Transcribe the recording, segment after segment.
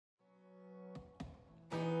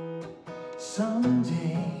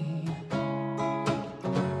Someday,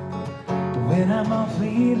 when I'm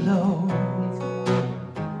awfully low,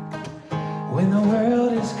 when the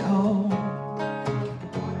world is cold,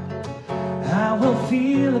 I will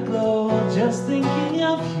feel a glow just thinking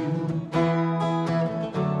of you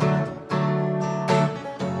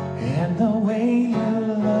and the way you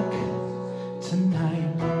look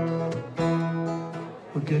tonight.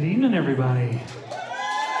 Well, good evening, everybody.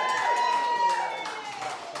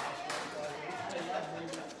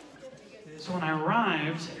 So when I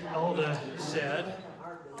arrived, Elda said,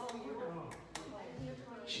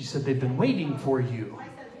 she said, they've been waiting for you.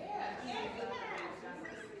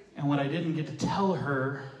 And what I didn't get to tell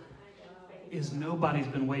her is nobody's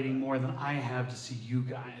been waiting more than I have to see you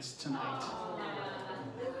guys tonight.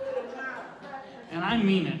 And I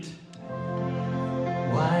mean it.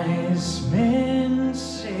 Wise men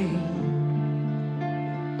say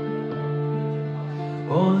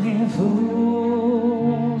only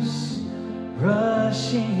fools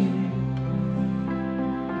rush in,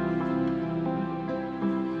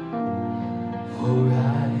 for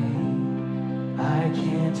I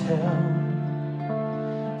can't help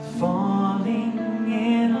falling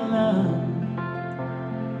in love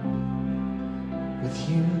with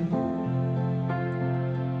you.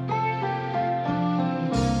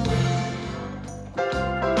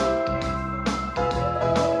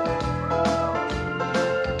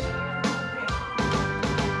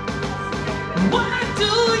 Why do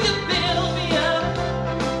you build me up,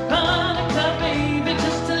 Hanukkah, baby,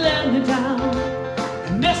 just to let me down?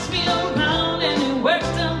 And mess me around and it works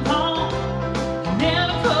them wrong. You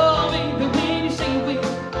never call me when you say we,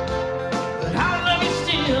 but I love you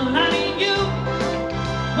still and I need you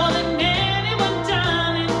more than anyone,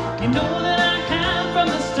 darling. You know that I have from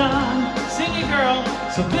the start. Sing it, girl,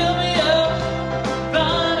 so build me up,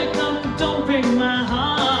 Hanukkah, don't break my heart.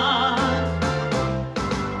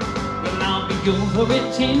 Over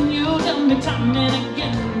it and you done me time and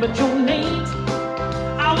again, but you're late.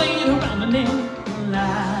 I'll wait around and then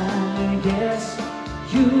I guess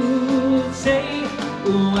you'd say,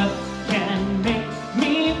 what can make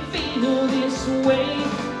me feel this way?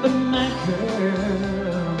 But my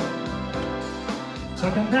girl,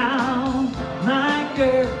 talk about my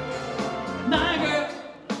girl,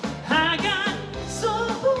 I got so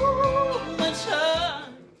much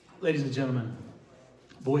heart. Ladies and gentlemen,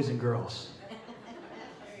 boys and girls,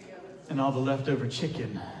 and all the leftover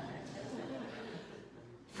chicken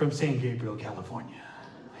from San Gabriel, California,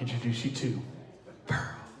 I introduce you to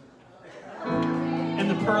Pearl and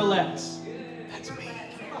the Pearlettes. That's me.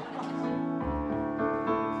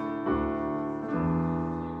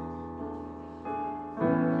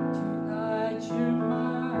 Tonight you're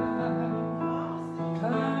mine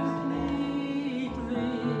completely.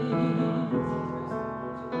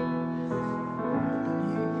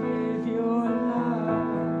 You give your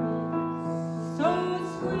love so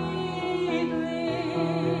sweetly.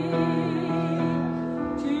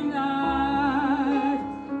 Tonight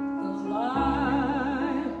the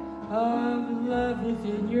light of love is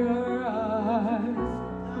in your eyes.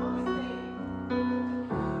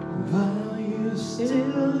 Will you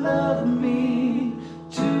still love me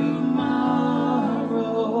tomorrow?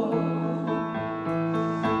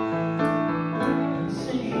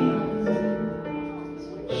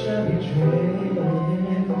 Shabby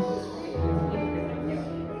dress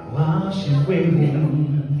while she's waiting.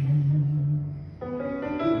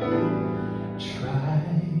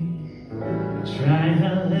 Try a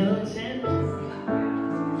little tender.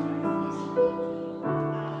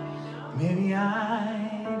 Maybe I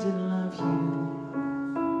didn't love you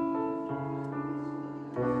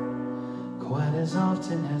quite as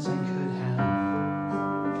often as I could have.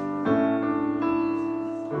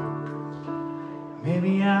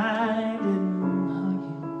 Maybe I didn't hug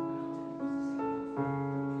you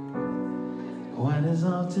quite as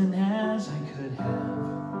often as I could have.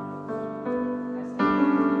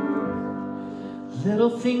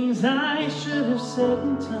 Little things I should have said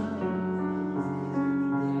in time,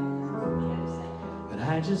 but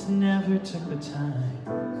I just never took the time.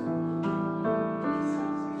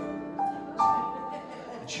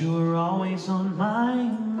 But you were always on my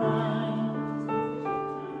mind.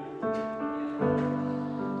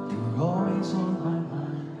 You were always on my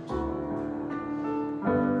mind.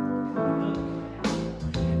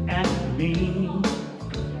 And me,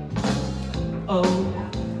 O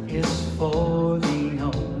is for the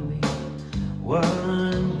only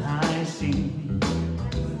one I see.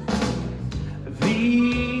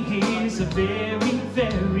 V is a very,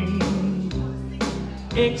 very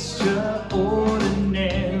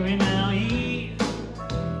extraordinary. Now E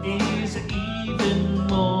is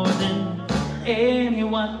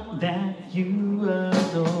one that you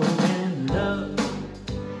adore and love.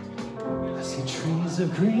 I see trees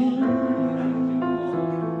of green,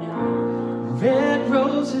 red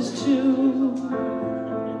roses too.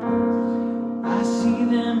 I see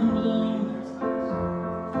them bloom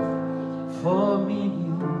for me and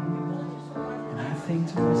you, and I think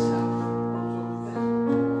to myself,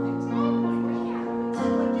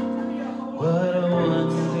 what a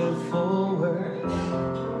wonderful world.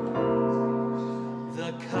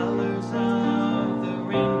 The colors of the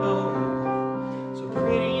rainbow, so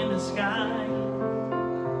pretty in the sky,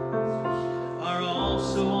 are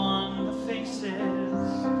also on the faces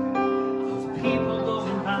of people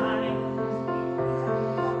going by.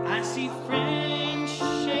 I see friends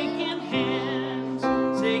shaking hands,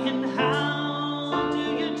 saying, how do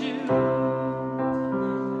you do?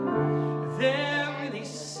 They're really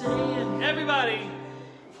saying, everybody,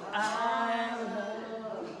 I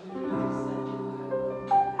love you.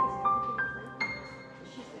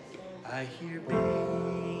 I hear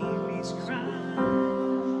babies cry.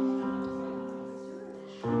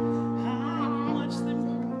 I watch them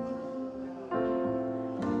grow.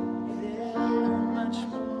 They're much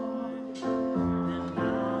more than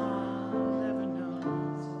I'll ever know.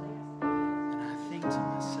 And I think to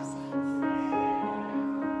myself,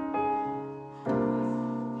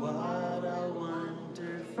 what a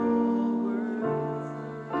wonderful world.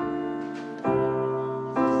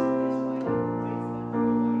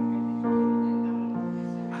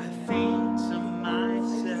 I think to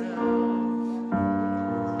myself,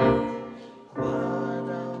 what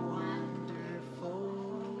a wonderful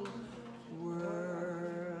world.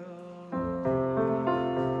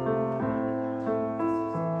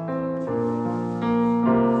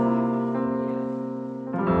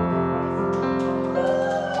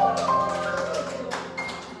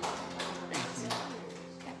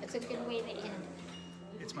 It's a good way to end.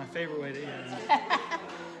 It's my favorite way to end.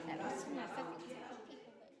 That was enough.